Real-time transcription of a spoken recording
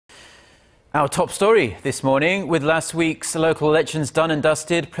Our top story this morning, with last week's local elections done and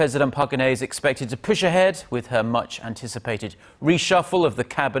dusted, President Park Geun-hye is expected to push ahead with her much-anticipated reshuffle of the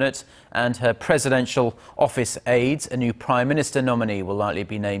cabinet and her presidential office aides. A new Prime Minister nominee will likely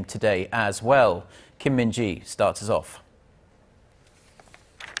be named today as well. Kim Min-ji starts us off.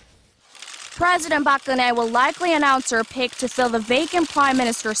 President Park Geun-hye will likely announce her pick to fill the vacant Prime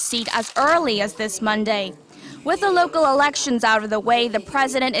Minister's seat as early as this Monday. With the local elections out of the way, the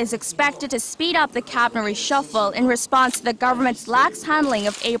president is expected to speed up the cabinet reshuffle in response to the government's lax handling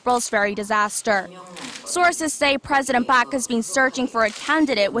of April's ferry disaster. Sources say President Park has been searching for a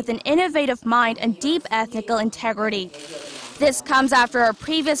candidate with an innovative mind and deep ethical integrity. This comes after a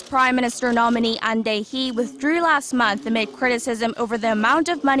previous Prime Minister nominee Ahn Dai-hee withdrew last month amid criticism over the amount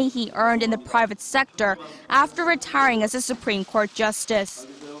of money he earned in the private sector after retiring as a Supreme Court justice.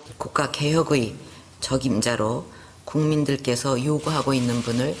 국가 개혁의 적임자로 국민들께서 요구하고 있는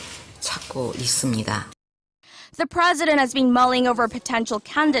분을 찾고 있습니다. The president has been mulling over potential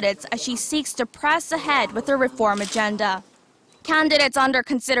candidates as she seeks to press ahead with her reform agenda. Candidates under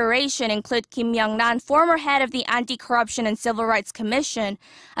consideration include Kim Myung-nan, former head of the Anti-Corruption and Civil Rights Commission,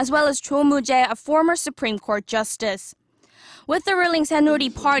 as well as Cho Moo-jae, a former Supreme Court justice. With the ruling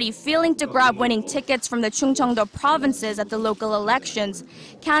Saenuri party failing to grab winning tickets from the Chungcheongdo provinces at the local elections,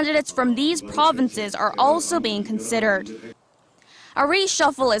 candidates from these provinces are also being considered. A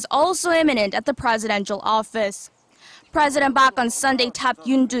reshuffle is also imminent at the presidential office. President Park on Sunday tapped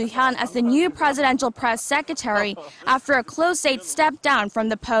Yoon Do-hyun as the new presidential press secretary after a close aide stepped down from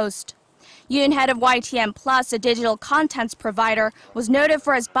the post. Yoon, head of YTN Plus, a digital contents provider, was noted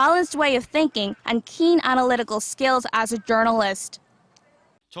for his balanced way of thinking and keen analytical skills as a journalist.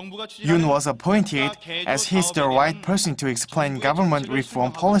 Yoon was appointed as he's the right person to explain government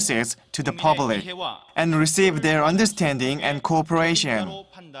reform policies to the public and receive their understanding and cooperation.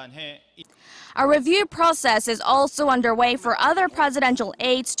 A review process is also underway for other presidential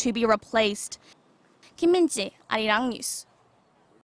aides to be replaced. Kim Min-ji, Arirang News.